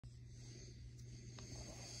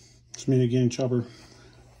It's me again, Chopper.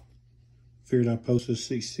 Figured I'd post this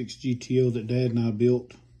 66 GTO that Dad and I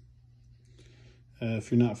built.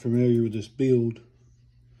 If you're not familiar with this build,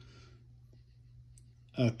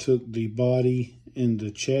 I took the body and the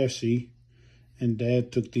chassis, and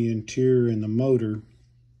Dad took the interior and the motor,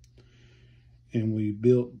 and we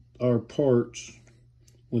built our parts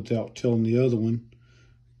without telling the other one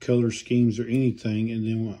color schemes or anything. And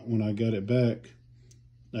then when I got it back,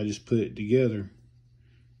 I just put it together,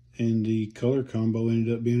 and the color combo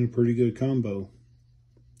ended up being a pretty good combo.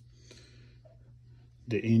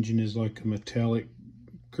 The engine is like a metallic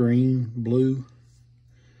green, blue,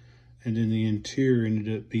 and then the interior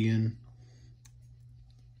ended up being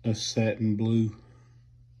a satin blue.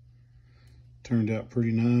 Turned out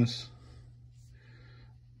pretty nice.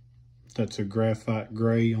 That's a graphite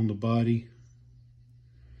gray on the body.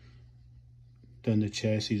 Done the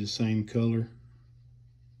chassis the same color.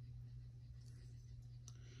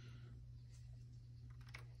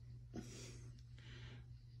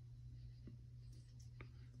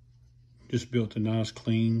 Just built a nice,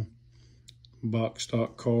 clean, box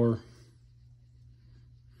stock car.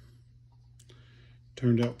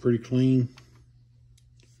 Turned out pretty clean.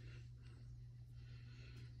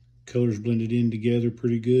 Colors blended in together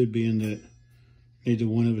pretty good, being that neither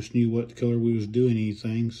one of us knew what color we was doing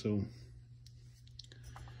anything. So,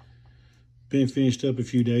 been finished up a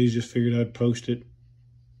few days, just figured I'd post it.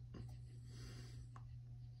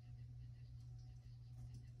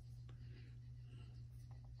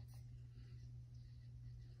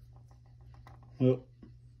 Well,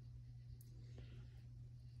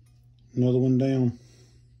 another one down.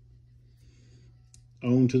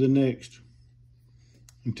 On to the next.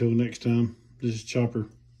 Until next time, this is Chopper.